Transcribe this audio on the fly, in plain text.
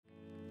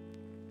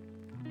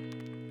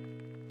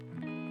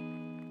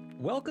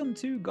Welcome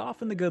to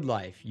Golf and the Good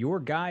Life, your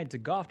guide to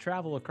golf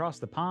travel across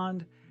the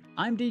pond.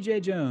 I'm DJ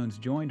Jones,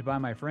 joined by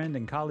my friend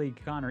and colleague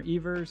Connor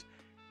Evers.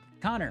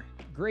 Connor,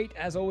 great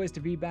as always to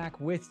be back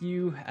with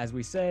you. As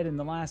we said in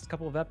the last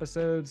couple of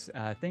episodes,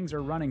 things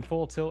are running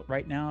full tilt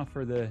right now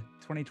for the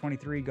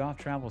 2023 golf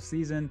travel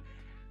season.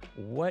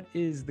 What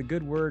is the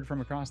good word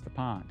from across the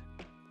pond?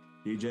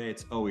 DJ,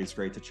 it's always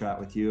great to chat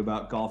with you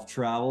about golf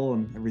travel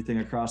and everything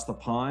across the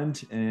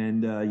pond.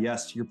 And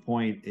yes, to your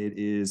point, it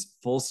is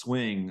full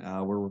swing.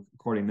 We're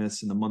recording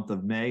this in the month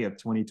of May of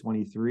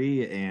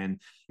 2023,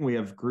 and we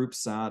have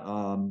groups that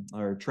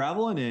are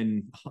traveling,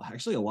 and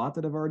actually a lot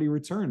that have already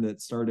returned that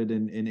started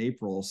in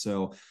April.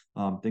 So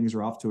things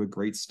are off to a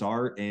great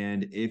start.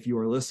 And if you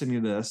are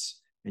listening to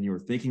this and you are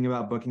thinking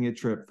about booking a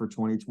trip for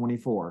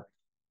 2024,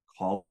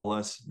 call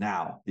us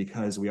now,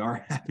 because we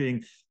are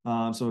having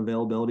some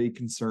availability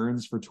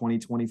concerns for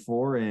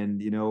 2024.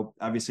 And,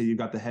 obviously you've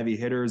got the heavy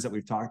hitters that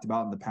we've talked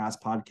about in the past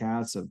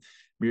podcasts of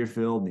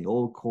Muirfield and the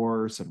Old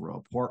Course and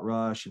Royal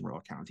Portrush and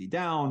Royal County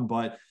Down.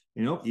 But,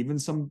 even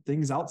some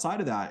things outside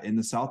of that in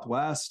the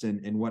Southwest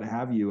and what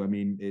have you. I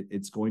mean,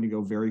 it's going to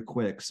go very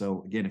quick.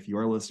 So again, if you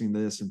are listening to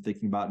this and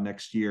thinking about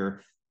next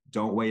year,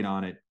 don't wait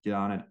on it. Get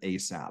on it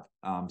ASAP.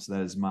 So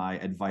that is my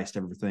advice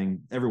to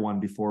everyone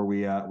before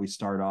we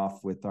start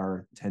off with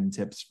our 10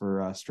 tips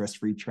for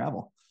stress-free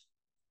travel.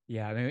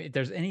 Yeah, I mean, if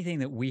there's anything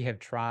that we have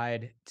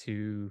tried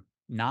to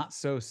not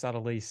so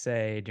subtly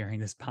say during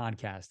this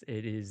podcast,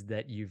 it is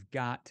that you've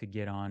got to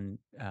get on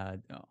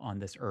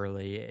this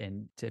early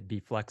and to be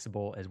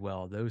flexible as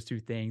well. Those two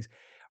things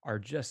are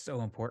just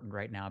so important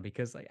right now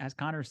because, like as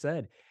Connor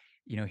said,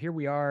 here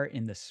we are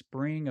in the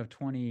spring of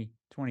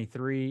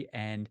 2023,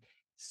 and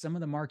some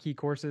of the marquee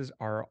courses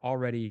are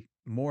already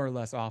more or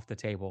less off the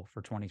table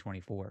for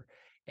 2024,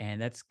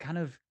 and that's kind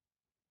of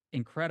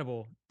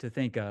incredible to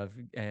think of,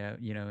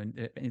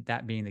 and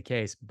that being the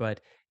case,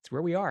 but it's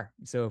where we are.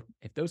 So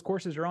if those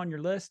courses are on your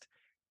list,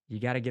 you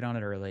got to get on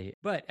it early.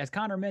 But as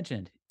Connor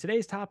mentioned,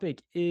 today's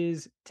topic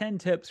is 10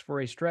 tips for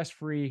a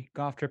stress-free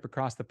golf trip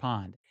across the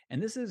pond.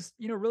 And this is,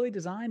 really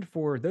designed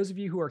for those of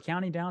you who are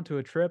counting down to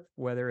a trip,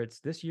 whether it's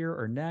this year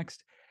or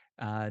next,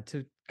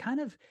 to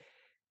kind of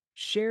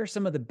share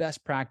some of the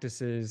best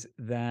practices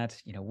that,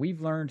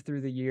 we've learned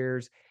through the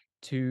years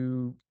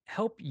to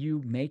help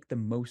you make the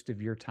most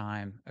of your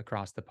time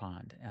across the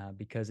pond,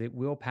 because it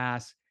will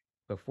pass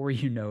before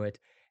you know it.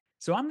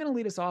 So I'm going to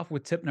lead us off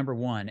with tip number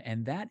one,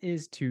 and that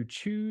is to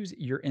choose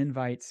your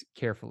invites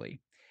carefully.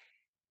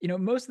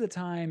 Most of the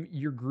time,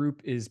 your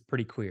group is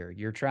pretty clear.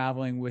 You're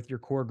traveling with your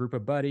core group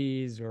of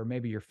buddies, or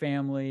maybe your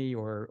family,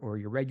 or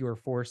your regular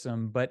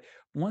foursome. But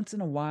once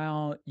in a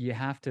while, you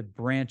have to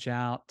branch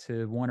out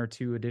to one or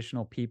two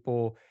additional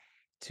people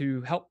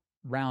to help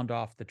round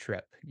off the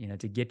trip.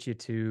 To get you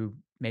to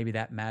maybe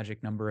that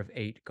magic number of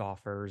 8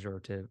 golfers,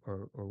 or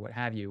what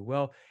have you.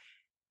 Well,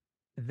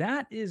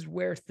 that is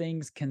where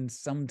things can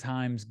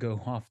sometimes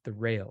go off the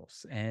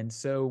rails. And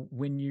so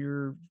when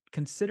you're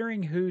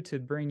considering who to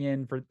bring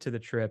in to the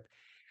trip,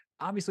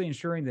 obviously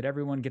ensuring that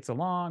everyone gets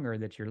along or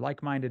that you're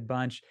like-minded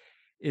bunch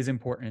is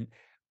important.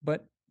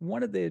 But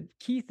one of the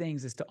key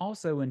things is to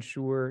also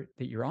ensure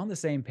that you're on the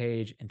same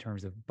page in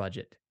terms of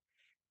budget.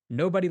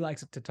 Nobody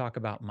likes to talk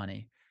about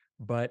money,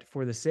 but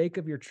for the sake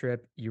of your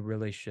trip, you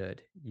really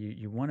should.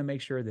 You want to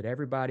make sure that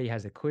everybody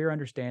has a clear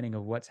understanding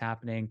of what's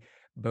happening,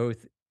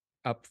 both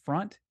up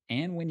front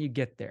and when you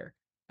get there,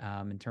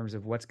 in terms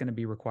of what's going to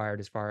be required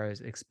as far as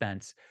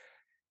expense.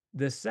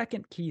 The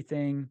second key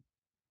thing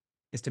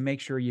is to make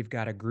sure you've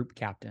got a group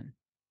captain.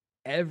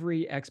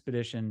 Every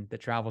expedition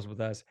that travels with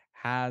us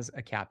has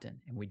a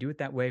captain, and we do it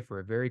that way for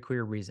a very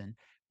clear reason,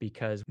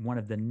 because one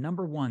of the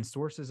number one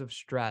sources of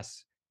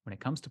stress when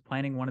it comes to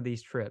planning one of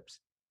these trips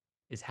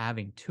is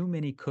having too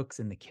many cooks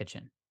in the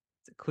kitchen.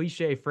 It's a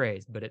cliche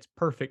phrase, but it's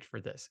perfect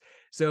for this.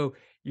 So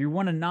you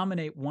want to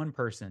nominate one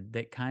person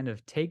that kind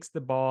of takes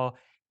the ball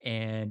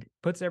and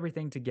puts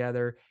everything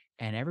together,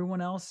 and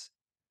everyone else,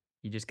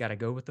 you just got to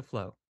go with the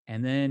flow.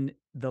 And then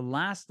the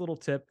last little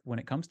tip when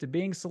it comes to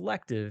being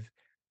selective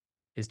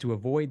is to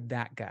avoid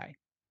that guy.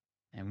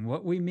 And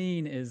what we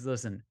mean is,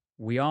 listen,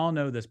 we all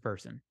know this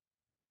person.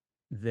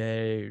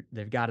 They've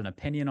got an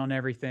opinion on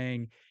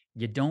everything.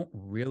 You don't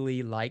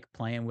really like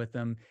playing with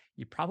them.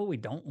 You probably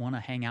don't want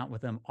to hang out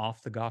with them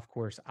off the golf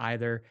course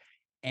either.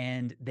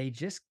 And they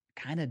just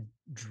kind of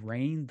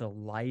drain the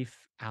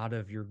life out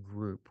of your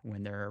group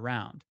when they're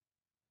around.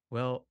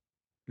 Well,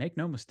 make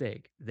no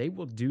mistake, they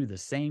will do the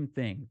same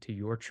thing to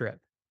your trip.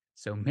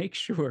 So make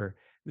sure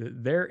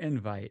that their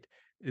invite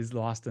is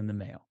lost in the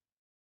mail.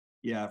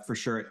 Yeah, for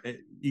sure.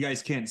 You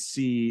guys can't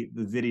see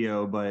the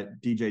video,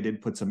 but DJ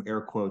did put some air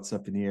quotes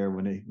up in the air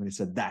when he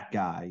said that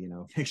guy.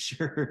 Make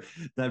sure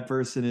that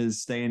person is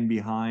staying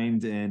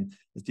behind. And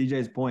as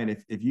DJ's point,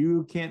 if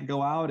you can't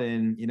go out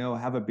and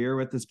have a beer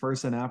with this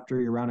person after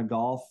your round of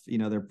golf,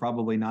 they're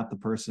probably not the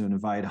person to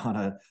invite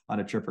on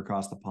a trip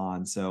across the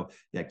pond. So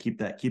yeah, keep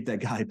that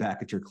guy back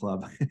at your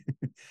club.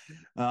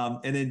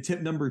 And then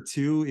tip number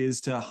 2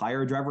 is to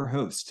hire a driver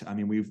host. I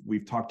mean,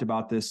 we've talked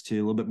about this to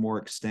a little bit more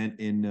extent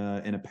in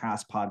a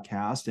past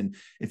podcast. And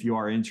if you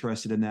are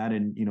interested in that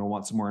and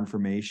want some more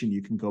information,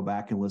 you can go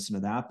back and listen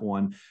to that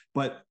one.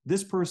 But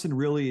this person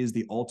really is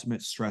the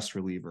ultimate stress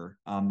reliever.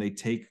 They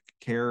take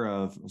care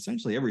of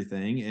essentially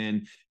everything.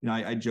 And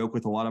I joke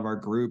with a lot of our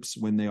groups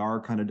when they are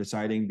kind of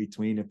deciding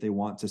between if they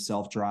want to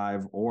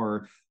self-drive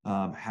or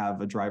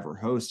have a driver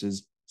host,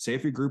 is say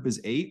if your group is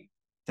 8,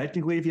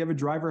 technically if you have a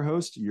driver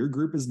host, your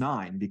group is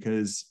 9,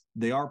 because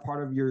they are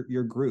part of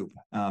your group.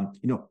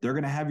 They're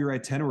going to have your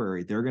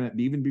itinerary. They're going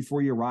to, even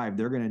before you arrive,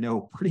 they're going to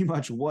know pretty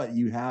much what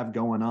you have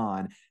going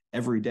on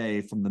every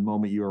day from the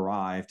moment you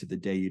arrive to the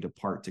day you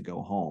depart to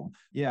go home.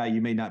 Yeah, you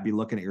may not be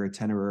looking at your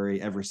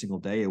itinerary every single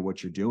day of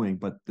what you're doing,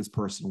 but this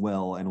person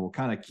will, and will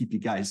kind of keep you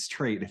guys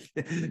straight,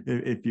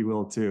 if you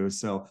will, too.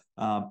 So,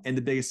 and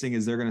the biggest thing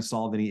is they're going to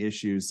solve any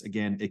issues.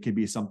 Again, it could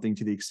be something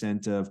to the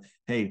extent of,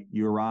 hey,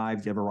 you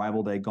arrived, you have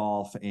arrival day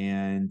golf,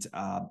 and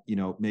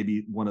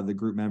maybe one of the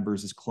group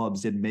members'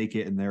 clubs didn't make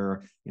it, and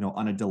they're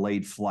on a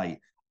delayed flight.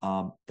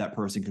 That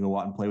person can go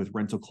out and play with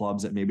rental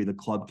clubs that maybe the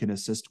club can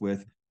assist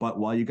with. But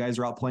while you guys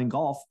are out playing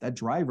golf, that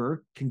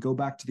driver can go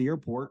back to the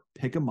airport,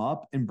 pick them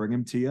up and bring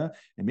them to you,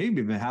 and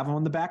maybe even have them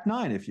on the back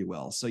 9, if you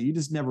will. So you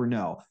just never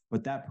know.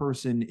 But that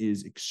person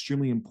is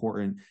extremely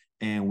important,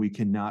 and we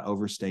cannot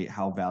overstate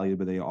how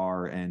valuable they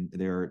are. And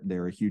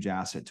they're a huge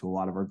asset to a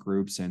lot of our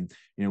groups. And,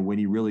 when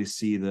you really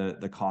see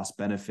the cost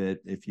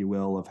benefit, if you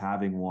will, of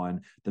having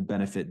one, the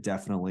benefit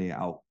definitely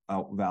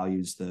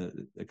outvalues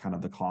the kind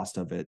of the cost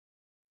of it.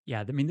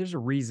 Yeah, I mean, there's a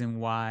reason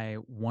why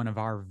one of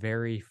our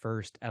very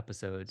first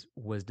episodes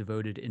was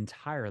devoted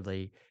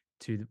entirely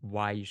to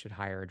why you should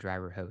hire a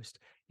driver host.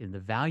 And the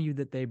value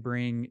that they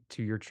bring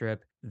to your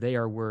trip, they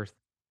are worth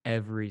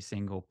every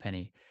single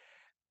penny.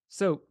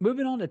 So,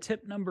 moving on to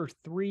tip number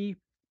 3,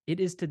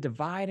 it is to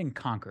divide and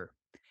conquer.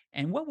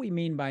 And what we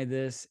mean by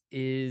this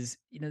is,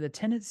 the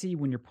tendency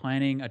when you're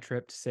planning a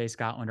trip to, say,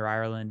 Scotland or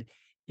Ireland,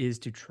 is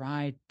to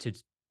try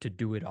to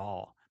do it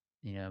all.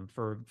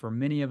 For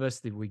many of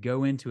us, that we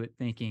go into it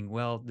thinking,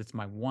 well, it's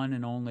my one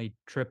and only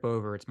trip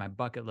over. It's my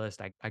bucket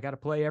list. I got to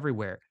play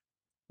everywhere.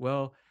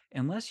 Well,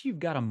 unless you've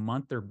got a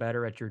month or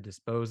better at your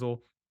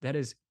disposal, that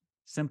is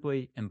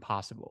simply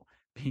impossible,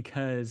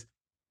 because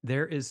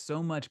there is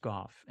so much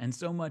golf and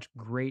so much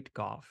great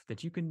golf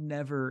that you can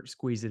never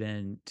squeeze it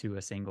into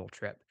a single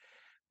trip.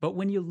 But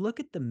when you look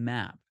at the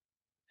map,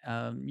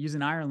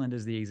 using Ireland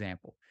as the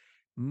example,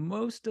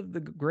 most of the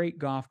great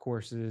golf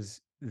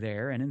courses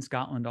there, and in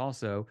Scotland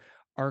also,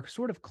 are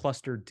sort of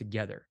clustered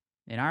together.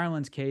 In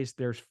Ireland's case,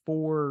 there's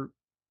 4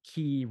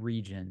 key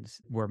regions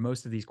where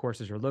most of these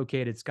courses are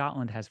located.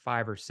 Scotland has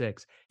 5 or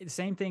 6. The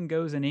same thing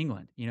goes in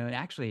England.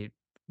 Actually,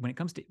 when it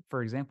comes to,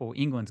 for example,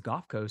 England's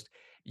Golf Coast,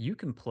 you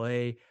can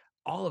play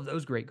all of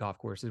those great golf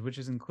courses, which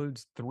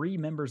includes 3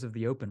 members of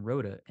the Open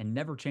Rota, and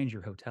never change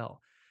your hotel.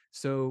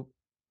 So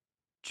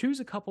choose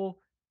a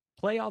couple,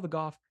 play all the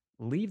golf,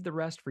 leave the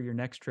rest for your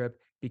next trip,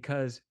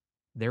 because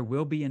there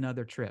will be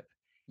another trip.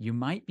 You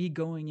might be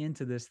going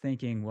into this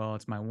thinking, well,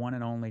 it's my one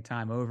and only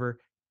time over.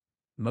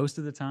 Most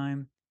of the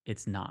time,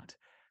 it's not.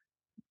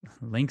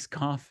 Links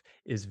golf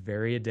is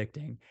very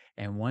addicting.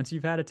 And once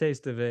you've had a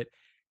taste of it,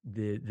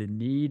 the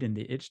need and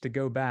the itch to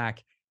go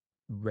back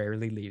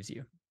rarely leaves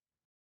you.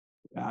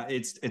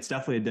 It's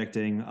definitely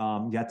addicting.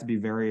 You have to be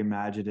very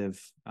imaginative,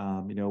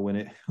 when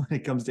it when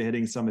it comes to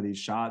hitting some of these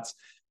shots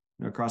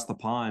across the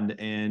pond,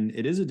 and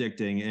it is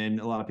addicting. And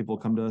a lot of people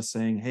come to us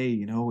saying,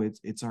 "Hey,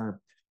 it's our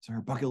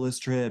bucket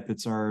list trip.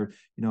 It's our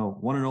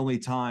one and only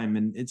time,"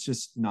 and it's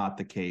just not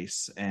the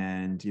case.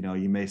 And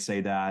you may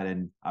say that,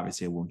 and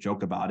obviously I won't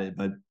joke about it,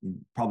 but you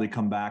probably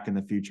come back in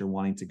the future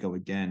wanting to go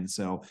again.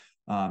 So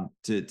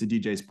to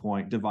DJ's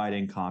point, divide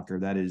and conquer,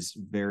 that is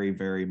very,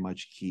 very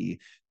much key.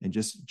 And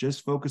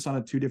just focus on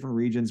the 2 different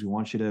regions. We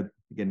want you to,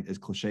 again, as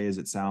cliche as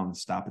it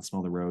sounds, stop and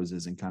smell the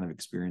roses and kind of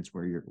experience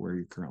where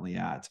you're currently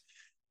at.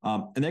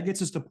 And that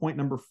gets us to point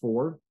number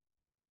 4,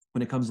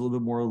 when it comes a little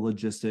bit more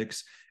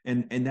logistics,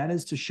 and that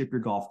is to ship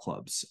your golf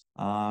clubs.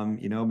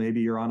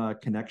 Maybe you're on a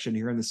connection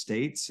here in the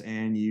States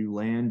and you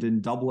land in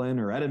Dublin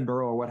or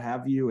Edinburgh or what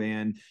have you,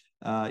 and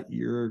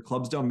your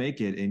clubs don't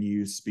make it, and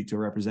you speak to a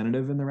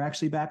representative and they're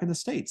actually back in the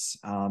States.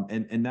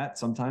 And that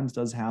sometimes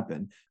does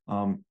happen.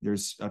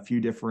 There's a few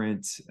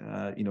different,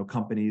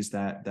 companies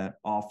that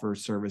offer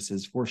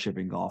services for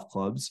shipping golf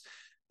clubs.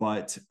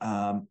 But,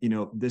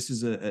 this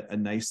is a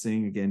nice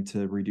thing, again,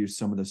 to reduce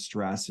some of the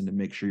stress and to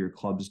make sure your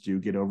clubs do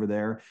get over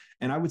there.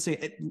 And I would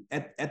say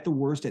at the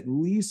worst, at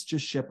least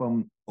just ship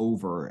them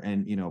over,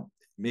 and,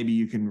 maybe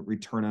you can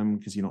return them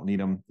because you don't need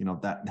them,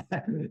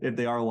 that if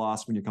they are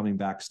lost when you're coming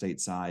back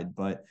stateside,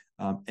 but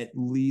at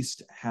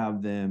least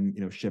have them,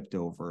 shipped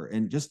over.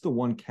 And just the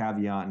one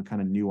caveat and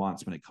kind of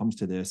nuance when it comes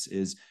to this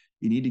is,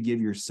 you need to give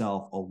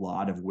yourself a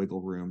lot of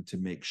wiggle room to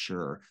make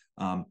sure.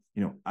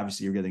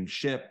 Obviously you're getting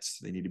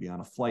shipped. They need to be on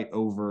a flight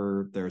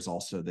over. There's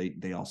also,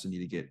 they also need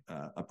to get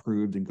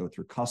approved and go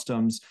through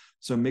customs.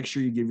 So make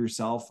sure you give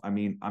yourself, I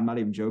mean, I'm not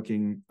even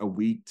joking, a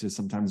week to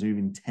sometimes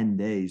even 10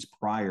 days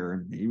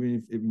prior,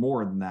 even if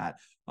more than that,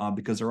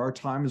 because there are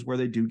times where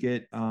they do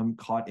get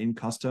caught in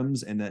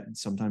customs and that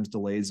sometimes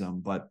delays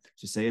them. But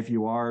to say if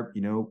you are,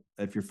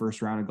 if your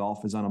first round of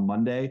golf is on a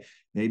Monday,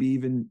 maybe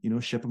even,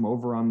 ship them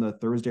over on the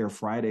Thursday or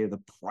Friday of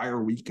the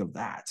prior week of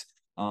that.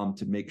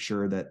 To make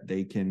sure that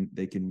they can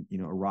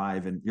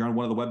arrive. And you're on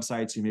one of the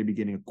websites, you may be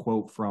getting a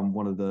quote from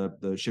one of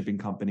the shipping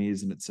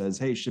companies, and it says,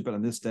 "Hey, ship it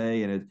on this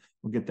day, and it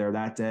will get there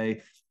that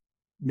day."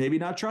 Maybe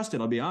not trust it.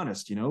 I'll be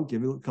honest.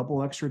 Give it a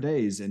couple extra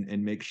days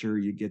and make sure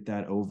you get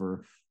that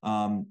over.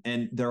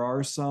 And there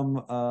are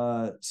some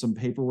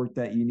paperwork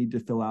that you need to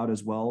fill out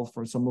as well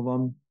for some of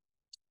them,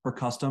 for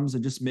customs,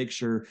 and just make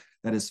sure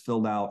that is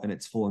filled out and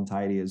it's full and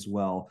tidy as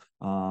well,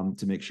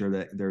 to make sure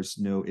that there's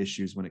no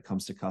issues when it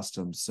comes to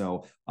customs.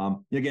 So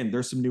again,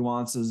 there's some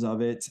nuances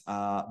of it,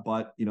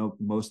 but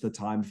most of the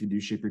time, if you do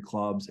ship your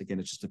clubs, again,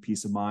 it's just a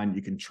peace of mind.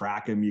 You can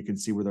track them, you can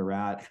see where they're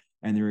at,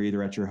 and they're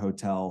either at your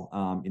hotel,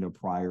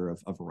 prior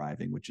of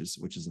arriving, which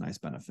is a nice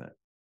benefit.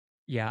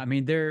 Yeah, I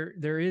mean,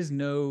 there is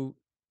no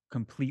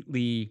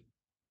completely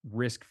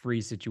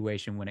risk-free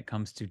situation when it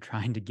comes to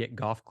trying to get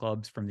golf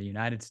clubs from the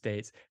United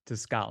States to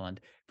Scotland.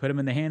 Put them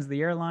in the hands of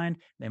the airline,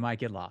 they might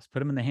get lost. Put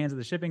them in the hands of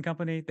the shipping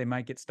company, they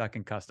might get stuck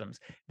in customs.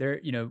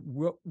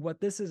 What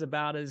this is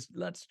about is,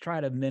 let's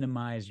try to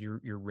minimize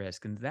your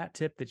risk. And that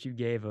tip that you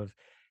gave of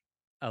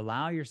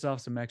allow yourself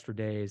some extra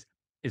days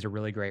is a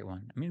really great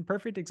one. I mean,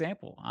 perfect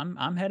example.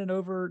 I'm heading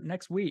over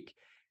next week.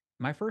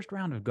 My first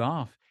round of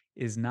golf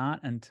is not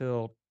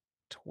until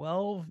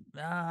 12,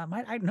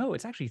 no,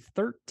 it's actually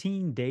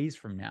 13 days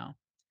from now.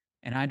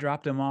 And I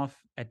dropped him off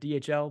at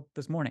DHL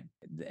this morning,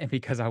 and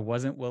because I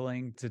wasn't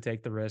willing to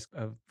take the risk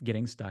of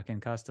getting stuck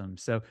in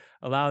customs. So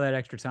allow that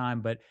extra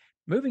time. But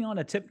moving on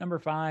to tip number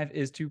 5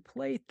 is to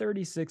play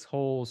 36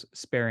 holes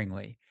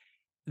sparingly.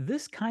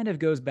 This kind of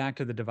goes back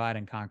to the divide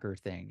and conquer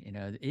thing.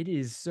 It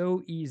is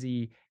so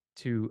easy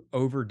to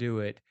overdo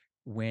it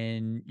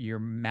when you're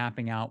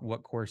mapping out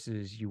what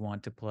courses you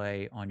want to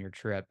play on your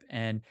trip.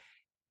 And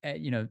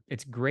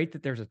it's great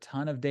that there's a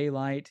ton of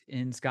daylight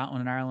in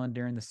Scotland and Ireland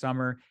during the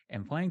summer,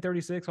 and playing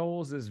 36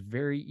 holes is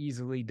very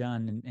easily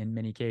done in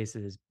many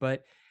cases.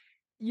 But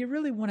you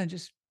really want to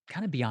just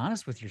kind of be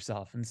honest with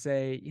yourself and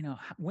say,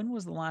 when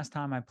was the last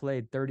time I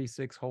played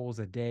 36 holes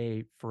a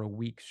day for a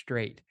week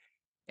straight?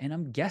 And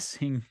I'm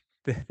guessing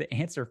the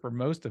answer for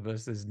most of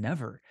us is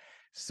never.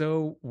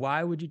 So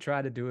why would you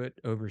try to do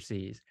it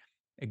overseas?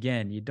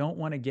 Again, you don't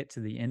want to get to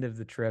the end of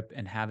the trip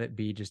and have it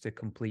be just a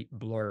complete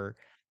blur.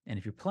 And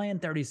if you're playing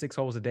 36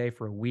 holes a day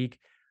for a week,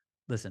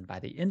 listen, by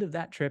the end of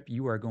that trip,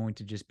 you are going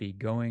to just be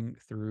going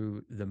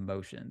through the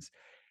motions.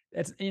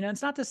 It's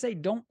not to say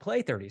don't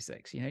play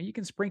 36. You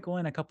can sprinkle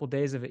in a couple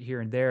days of it here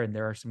and there, and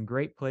there are some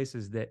great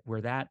places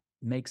where that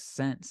makes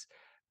sense.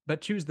 But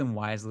choose them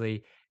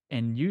wisely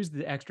and use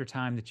the extra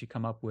time that you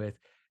come up with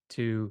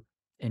to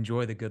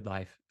enjoy the good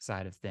life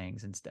side of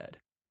things instead.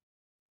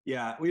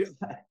 Yeah,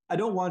 I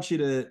don't want you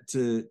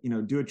to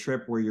do a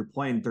trip where you're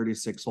playing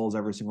 36 holes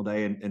every single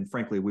day, and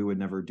frankly, we would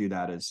never do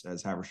that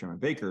as Haversham and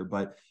Baker.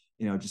 But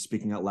just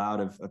speaking out loud,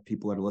 of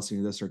people that are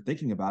listening to this or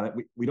thinking about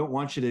it, we don't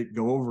want you to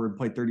go over and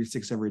play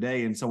 36 every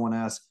day, and someone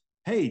asks,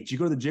 "Hey, did you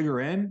go to the Jigger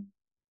Inn?"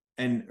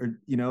 And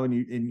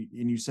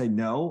you say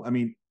no. I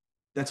mean,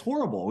 that's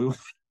horrible.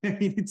 We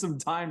need some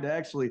time to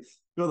actually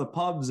go to the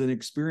pubs and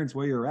experience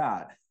where you're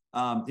at.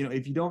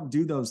 If you don't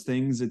do those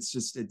things,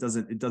 it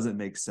doesn't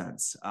make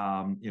sense.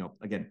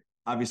 Again,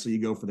 obviously you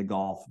go for the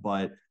golf,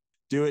 but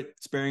do it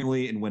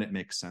sparingly and when it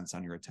makes sense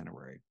on your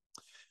itinerary.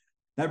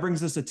 That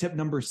brings us to tip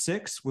number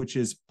 6, which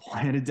is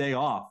plan a day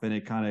off. And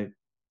it kind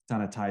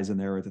of ties in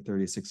there with the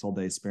 36 whole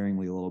day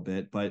sparingly a little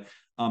bit, but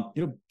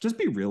just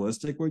be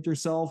realistic with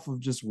yourself of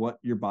just what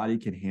your body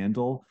can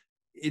handle.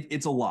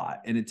 It's a lot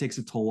and it takes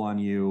a toll on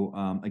you.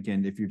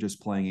 Again, if you're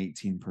just playing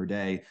 18 per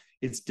day,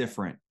 it's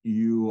different.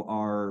 You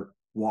are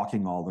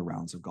walking all the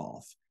rounds of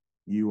golf.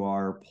 You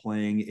are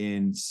playing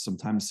in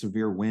sometimes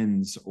severe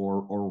winds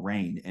or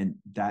rain, and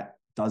that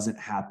doesn't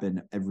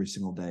happen every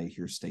single day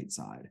here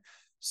stateside.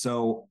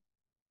 So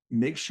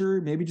make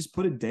sure maybe just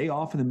put a day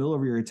off in the middle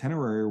of your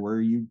itinerary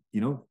where you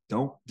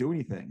don't do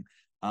anything.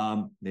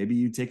 Maybe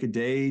you take a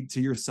day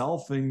to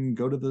yourself and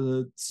go to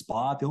the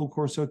spa at the Old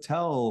Course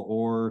Hotel,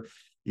 or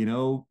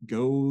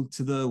go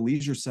to the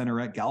leisure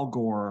center at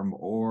Galgorm,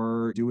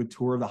 or do a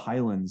tour of the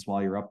Highlands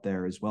while you're up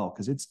there as well.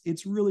 Cause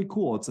it's really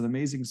cool. It's an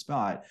amazing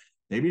spot.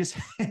 Maybe just,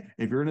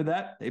 if you're into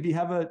that, maybe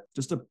have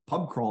just a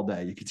pub crawl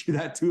day. You could do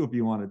that too, if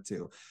you wanted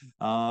to,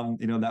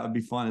 that would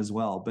be fun as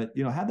well. But,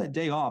 have that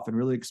day off and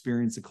really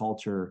experience the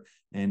culture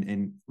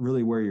and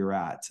really where you're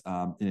at.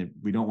 And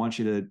we don't want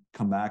you to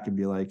come back and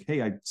be like,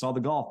 "Hey, I saw the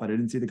golf, but I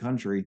didn't see the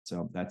country."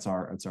 So that's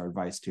our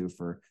advice too,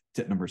 for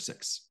tip number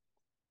 6.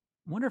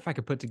 Wonder if I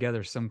could put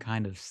together some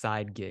kind of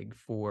side gig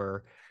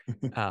for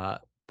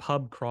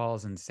pub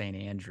crawls in St.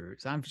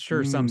 Andrews. I'm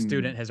sure some Mm.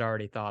 student has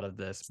already thought of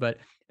this, but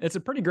it's a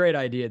pretty great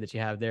idea that you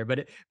have there.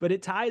 But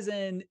it ties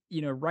in,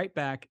 right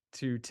back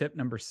to tip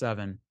number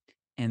 7,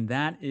 and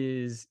that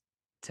is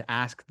to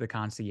ask the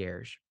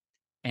concierge.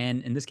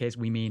 And in this case,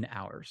 we mean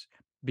ours,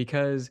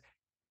 because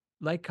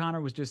like Connor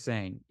was just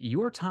saying,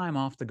 your time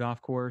off the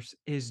golf course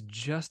is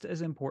just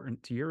as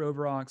important to your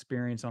overall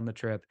experience on the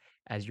trip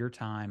as your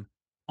time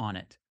on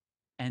it.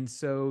 And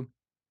so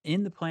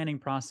in the planning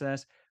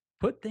process,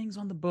 put things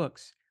on the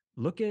books.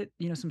 Look at,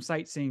 some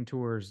sightseeing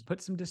tours,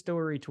 put some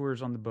distillery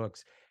tours on the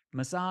books,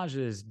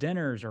 massages,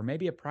 dinners, or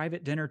maybe a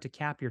private dinner to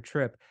cap your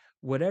trip.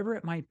 Whatever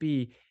it might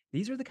be,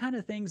 these are the kind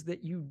of things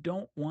that you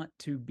don't want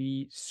to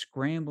be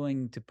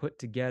scrambling to put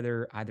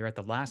together either at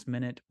the last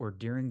minute or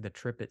during the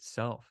trip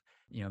itself.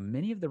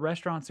 Many of the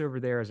restaurants over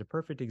there, as a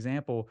perfect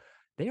example,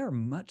 they are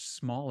much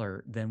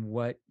smaller than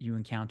what you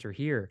encounter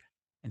here.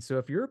 And so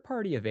if you're a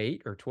party of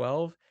 8 or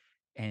 12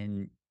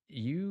 and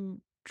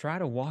you try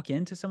to walk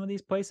into some of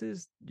these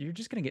places, you're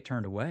just going to get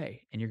turned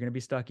away and you're going to be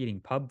stuck eating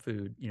pub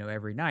food,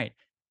 every night.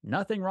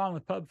 Nothing wrong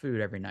with pub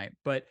food every night,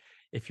 but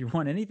if you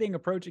want anything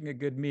approaching a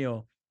good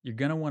meal, you're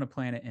going to want to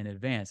plan it in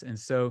advance. And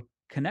so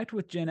connect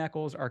with Jen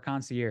Eccles, our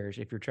concierge,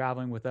 if you're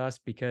traveling with us,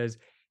 because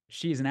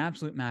she is an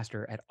absolute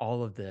master at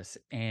all of this.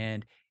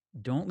 And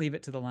don't leave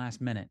it to the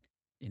last minute.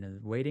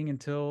 Waiting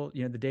until,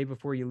 the day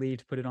before you leave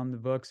to put it on the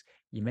books,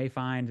 you may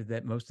find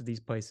that most of these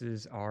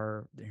places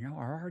are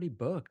already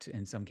booked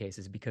in some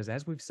cases, because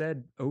as we've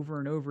said over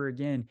and over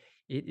again,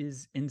 it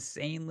is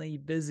insanely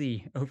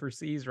busy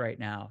overseas right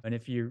now. And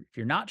if you're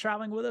not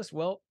traveling with us,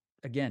 well,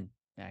 again,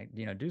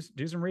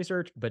 do some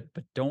research, but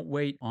don't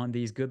wait on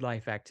these good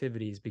life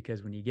activities,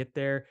 because when you get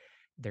there,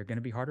 they're going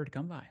to be harder to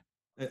come by.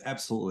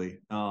 Absolutely.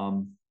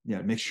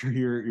 Yeah, make sure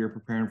you're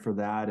preparing for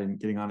that and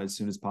getting on it as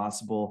soon as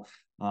possible.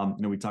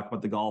 We talked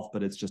about the golf,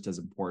 but it's just as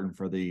important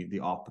for the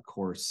off the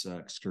course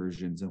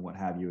excursions and what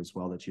have you as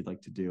well that you'd like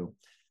to do.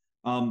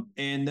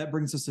 And that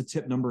brings us to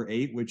tip number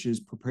 8, which is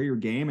prepare your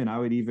game. And I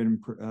would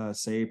even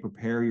say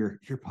prepare your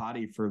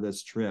body for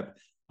this trip.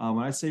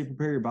 When I say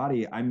prepare your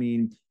body, I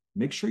mean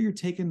make sure you're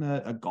taking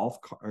a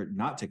golf cart, or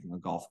not taking a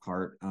golf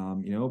cart.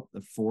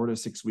 4 to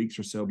 6 weeks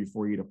or so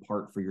before you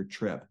depart for your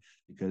trip,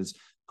 because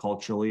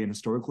culturally and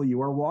historically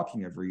you are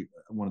walking every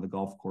one of the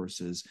golf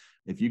courses.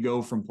 If you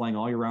go from playing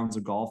all your rounds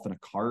of golf in a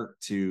cart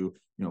to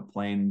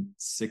playing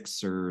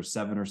 6 or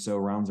 7 or so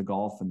rounds of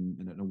golf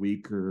in a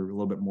week or a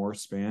little bit more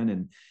span,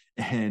 and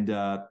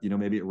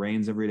maybe it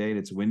rains every day and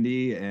it's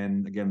windy,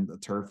 and again the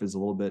turf is a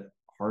little bit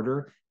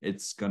harder,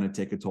 it's going to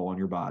take a toll on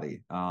your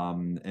body,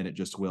 and it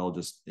just will,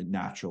 just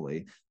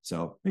naturally.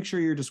 So make sure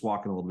you're just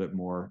walking a little bit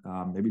more,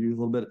 maybe do a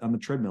little bit on the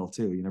treadmill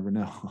too, you never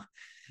know.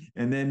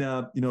 And then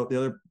the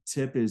other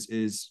tip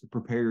is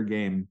prepare your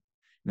game.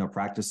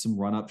 Practice some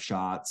run up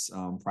shots,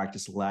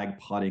 practice lag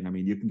putting. I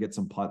mean, you can get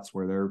some putts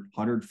where they're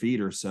 100 feet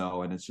or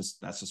so, and that's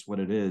just what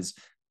it is.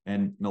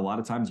 And a lot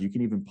of times you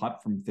can even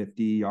putt from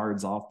 50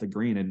 yards off the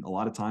green. And a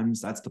lot of times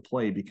that's the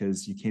play,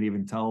 because you can't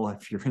even tell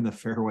if you're in the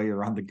fairway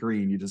or on the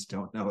green. You just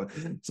don't know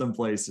some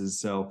places.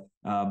 So,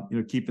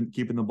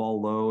 keeping the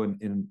ball low and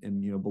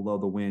below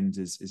the wind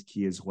is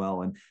key as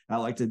well. And I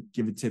like to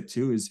give a tip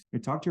too, is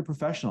talk to your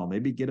professional,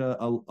 maybe get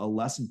a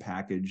lesson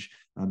package,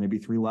 maybe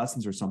 3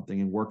 lessons or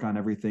something, and work on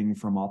everything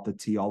from off the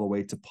tee all the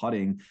way to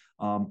putting.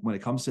 When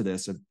it comes to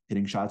this, of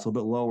hitting shots a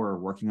little bit lower,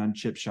 working on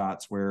chip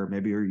shots where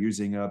maybe you're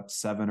using a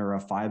 7 or a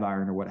 5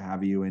 iron or what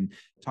have you, and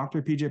talk to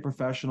a PJ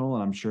professional,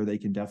 and I'm sure they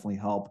can definitely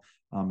help.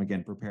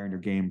 Again, preparing your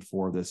game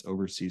for this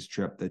overseas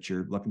trip that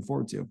you're looking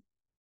forward to.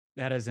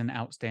 That is an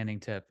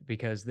outstanding tip,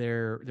 because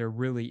there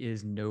really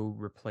is no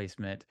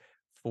replacement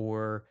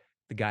for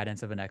the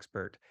guidance of an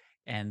expert.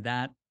 And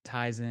that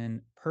ties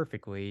in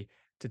perfectly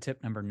to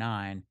tip number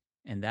 9,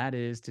 and that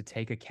is to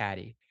take a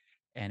caddy.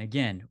 And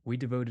again, we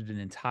devoted an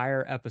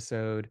entire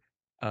episode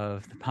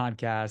of the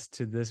podcast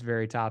to this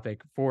very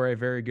topic for a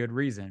very good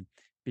reason,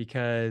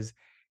 because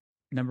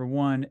number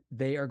one,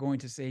 they are going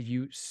to save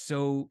you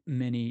so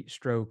many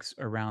strokes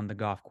around the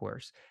golf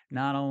course.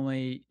 Not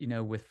only,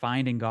 with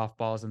finding golf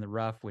balls in the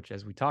rough, which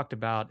as we talked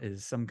about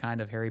is some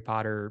kind of Harry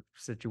Potter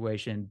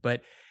situation,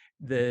 but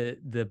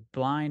the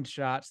blind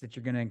shots that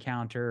you're going to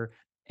encounter,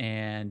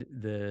 and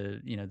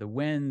the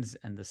winds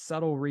and the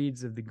subtle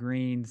reads of the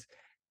greens,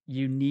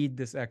 you need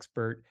this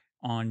expert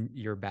on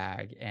your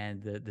bag,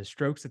 and the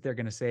strokes that they're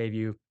going to save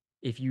you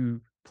if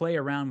you play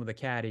around with a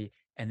caddy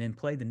and then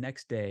play the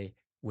next day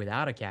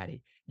without a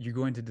caddy, you're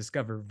going to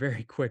discover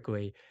very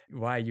quickly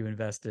why you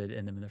invested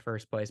in them in the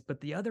first place. But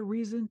the other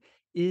reason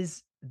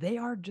is they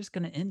are just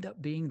going to end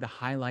up being the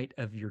highlight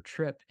of your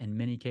trip in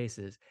many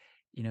cases.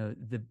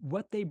 The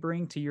what they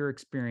bring to your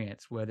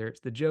experience, whether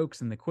it's the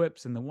jokes and the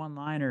quips and the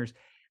one-liners,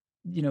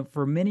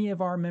 for many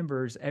of our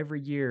members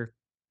every year,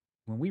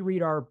 when we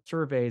read our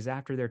surveys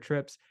after their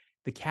trips,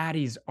 the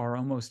caddies are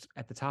almost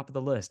at the top of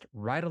the list,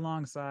 right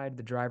alongside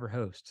the driver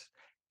hosts.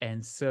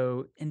 And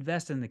so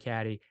invest in the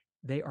caddy.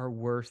 They are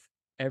worth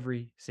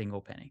every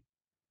single penny.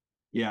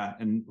 Yeah,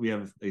 and we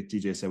have, like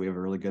DJ said, we have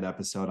a really good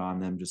episode on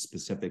them just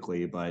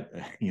specifically. But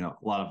a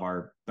lot of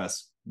our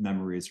best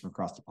memories from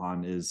across the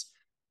pond is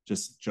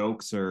just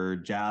jokes or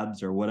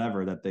jabs or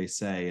whatever that they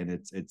say, and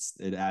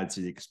it adds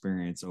to the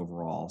experience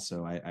overall.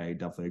 So I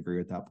definitely agree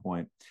with that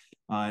point.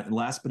 And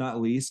last but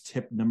not least,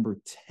 tip number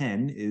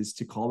 10 is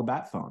to call the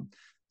bat phone.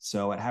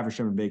 So at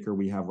Haversham and Baker,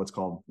 we have what's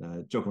called,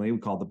 jokingly, we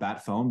call it the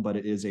bat phone, but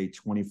it is a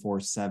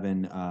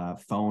 24/7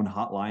 phone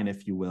hotline,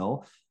 if you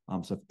will.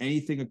 So if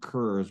anything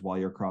occurs while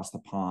you're across the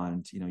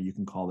pond, you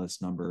can call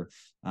this number.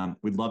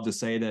 We'd love to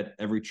say that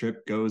every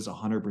trip goes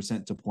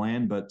 100% to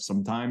plan, but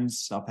sometimes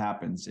stuff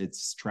happens.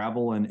 It's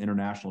travel and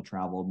international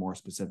travel more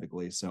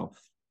specifically. So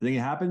if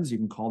anything happens, you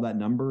can call that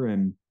number,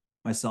 and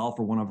myself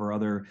or one of our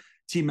other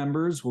team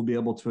members will be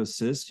able to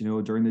assist,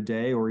 during the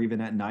day or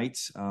even at night,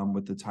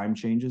 with the time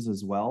changes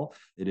as well.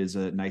 It is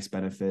a nice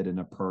benefit and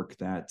a perk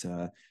that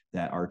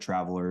our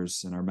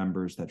travelers and our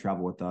members that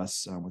travel with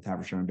us, with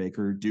Haversham and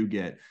Baker, do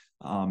get.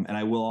 And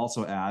I will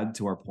also add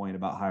to our point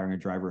about hiring a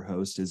driver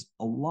host is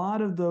a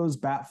lot of those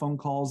bat phone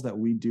calls that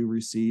we do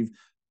receive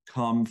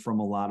come from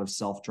a lot of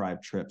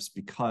self-drive trips,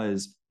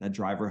 because that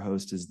driver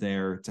host is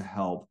there to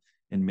help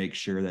and make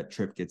sure that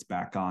trip gets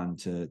back on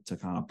to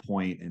kind of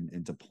point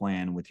and to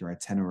plan with your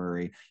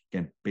itinerary,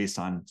 again, based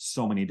on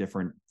so many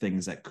different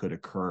things that could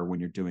occur when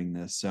you're doing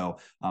this. So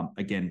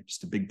again,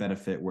 just a big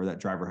benefit where that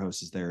driver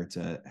host is there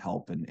to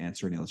help and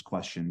answer any of those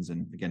questions,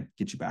 and again,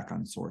 get you back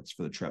on sorts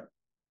for the trip.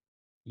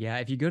 Yeah,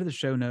 if you go to the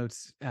show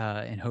notes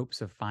in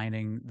hopes of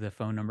finding the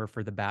phone number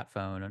for the bat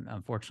phone,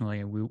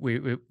 unfortunately,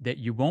 we that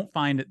you won't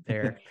find it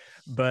there.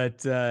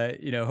 But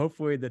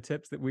hopefully, the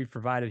tips that we've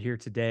provided here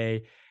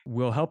today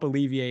will help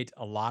alleviate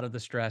a lot of the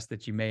stress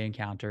that you may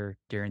encounter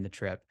during the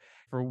trip.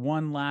 For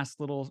one last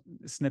little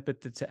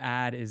snippet to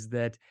add is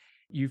that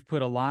you've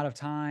put a lot of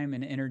time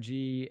and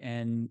energy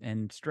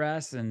and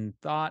stress and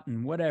thought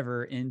and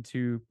whatever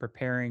into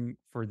preparing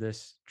for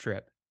this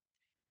trip.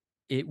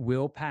 It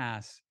will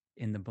pass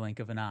in the blink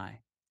of an eye.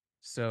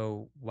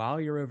 So while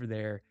you're over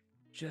there,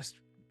 just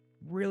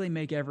really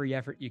make every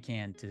effort you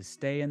can to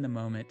stay in the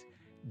moment,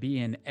 be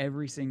in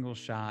every single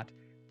shot,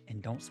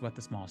 and don't sweat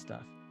the small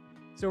stuff.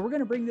 So we're going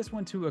to bring this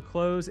one to a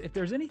close. If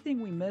there's anything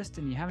we missed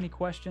and you have any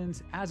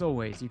questions, as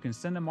always, you can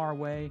send them our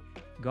way,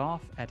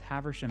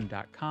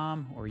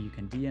 golf@haversham.com, or you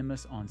can DM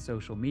us on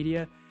social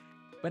media.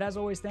 But as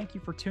always, thank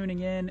you for tuning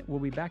in. We'll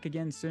be back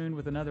again soon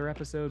with another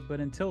episode. But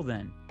until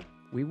then,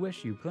 we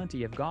wish you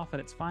plenty of golf at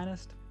its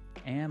finest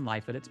and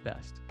life at its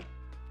best.